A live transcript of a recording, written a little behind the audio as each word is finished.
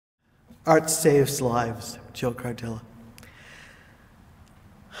Art Saves Lives, Joe Cardella.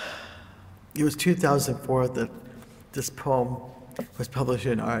 It was 2004 that this poem was published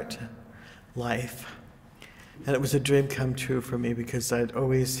in ARTLIFE. And it was a dream come true for me because I'd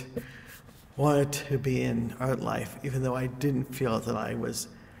always wanted to be in ARTLIFE, even though I didn't feel that I was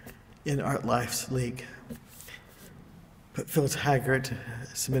in ARTLIFE's league. But Phil Taggart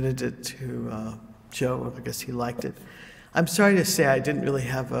submitted it to Joe. I guess he liked it. I'm sorry to say I didn't really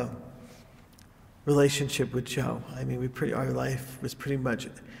have a relationship with Joe. I mean, our life was pretty much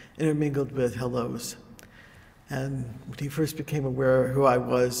intermingled with hellos. And when he first became aware of who I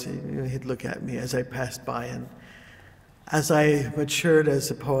was, he'd look at me as I passed by. And as I matured as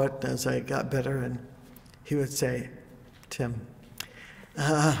a poet, as I got better, and he would say, "Tim."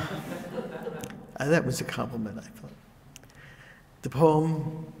 That was a compliment, I thought. The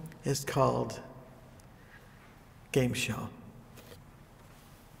poem is called Game Show.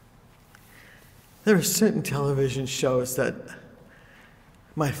 There are certain television shows that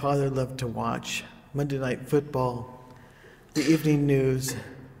my father loved to watch: Monday Night Football, the evening news,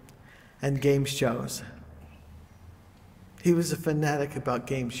 and game shows. He was a fanatic about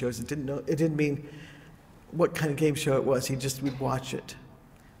game shows. It didn't mean what kind of game show it was. He just would watch it.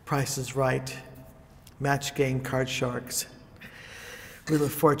 Price is Right, Match Game, Card Sharks, Wheel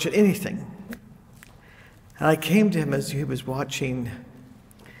of Fortune, anything. And I came to him as he was watching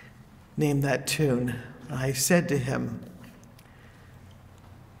Name That Tune. And I said to him,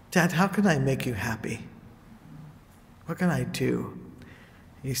 "Dad, how can I make you happy? What can I do?"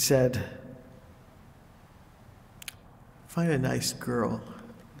 He said, "Find a nice girl,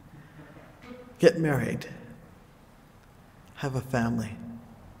 get married, have a family."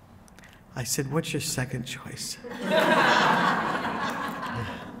 I said, "What's your second choice?"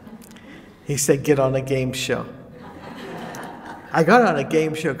 He said, "Get on a game show." I got on a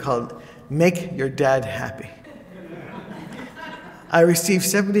game show called Make Your Dad Happy. I received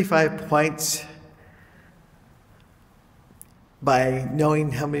 75 points by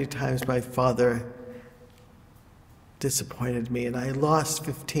knowing how many times my father disappointed me, and I lost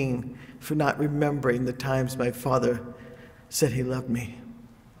 15 for not remembering the times my father said he loved me.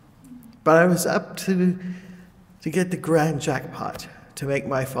 But I was up to get the grand jackpot to make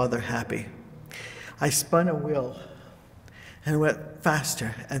my father happy. I spun a wheel and went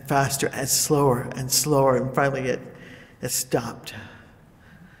faster and faster and slower, and finally it stopped.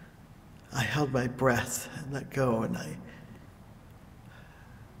 I held my breath and let go, and I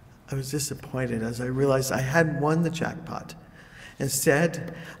was disappointed as I realized I hadn't won the jackpot.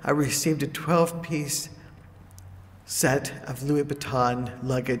 Instead, I received a 12-piece set of Louis Vuitton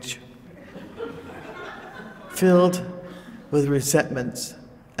luggage filled with resentments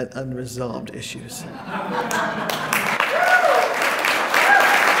and unresolved issues.